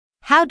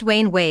How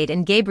Dwyane Wade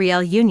and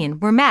Gabrielle Union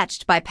were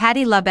matched by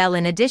Patti LaBelle.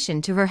 In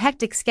addition to her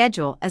hectic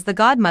schedule as the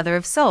godmother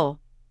of soul,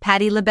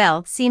 Patti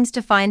LaBelle seems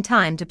to find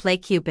time to play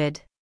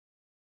Cupid.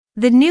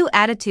 The New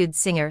Attitude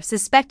singer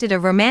suspected a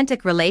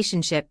romantic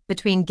relationship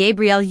between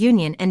Gabrielle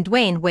Union and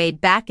Dwyane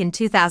Wade back in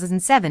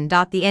 2007.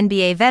 The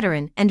NBA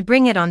veteran and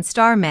Bring It On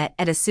star met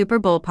at a Super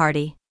Bowl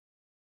party.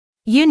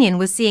 Union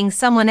was seeing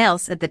someone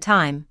else at the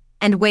time,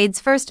 and Wade's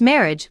first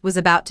marriage was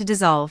about to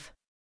dissolve.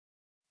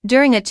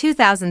 During a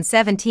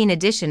 2017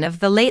 edition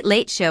of The Late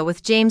Late Show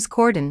with James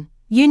Corden,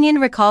 Union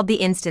recalled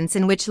the instance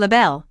in which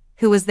LaBelle,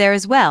 who was there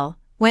as well,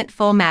 went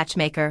full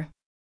matchmaker.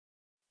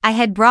 "I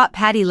had brought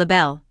Patti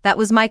LaBelle, that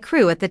was my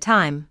crew at the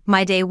time,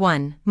 my day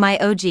one, my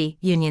OG,"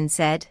 Union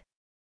said.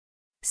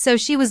 "So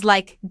she was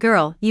like,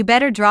 girl, you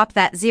better drop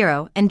that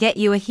zero and get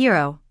you a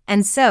hero,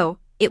 and so,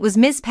 it was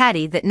Miss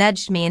Patti that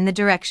nudged me in the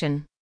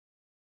direction."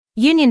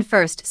 Union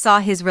first saw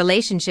his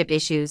relationship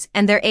issues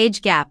and their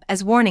age gap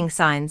as warning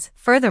signs.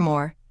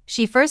 Furthermore,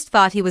 she first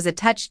thought he was a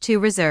touch too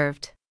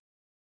reserved.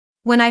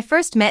 "When I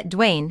first met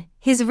Dwyane,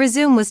 his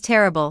resume was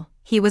terrible.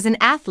 He was an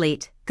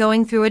athlete,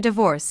 going through a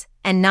divorce,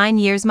 and 9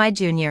 years my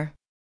junior,"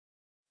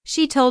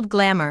 she told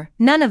Glamour.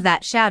 None of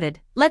that,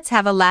 shouted, "Let's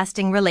have a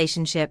lasting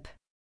relationship."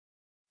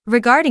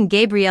 Regarding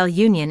Gabrielle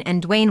Union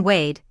and Dwyane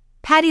Wade,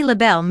 Patti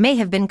LaBelle may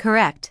have been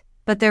correct,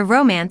 but their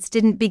romance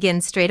didn't begin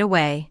straight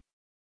away.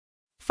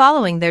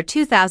 Following their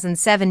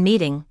 2007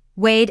 meeting,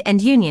 Wade and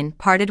Union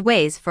parted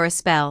ways for a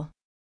spell.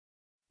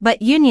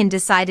 But Union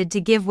decided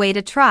to give Wade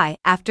a try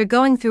after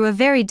going through a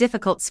very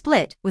difficult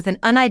split with an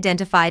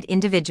unidentified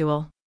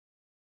individual.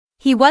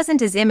 He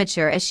wasn't as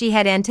immature as she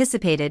had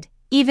anticipated,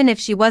 even if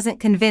she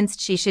wasn't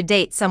convinced she should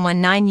date someone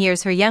 9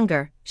 years her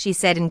younger, she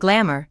said in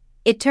Glamour.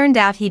 It turned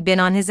out he'd been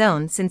on his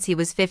own since he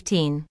was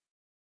 15.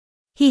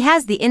 "He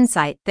has the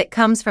insight that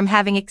comes from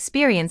having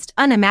experienced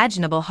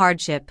unimaginable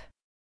hardship.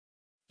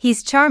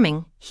 He's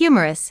charming,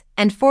 humorous,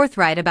 and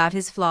forthright about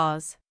his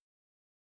flaws.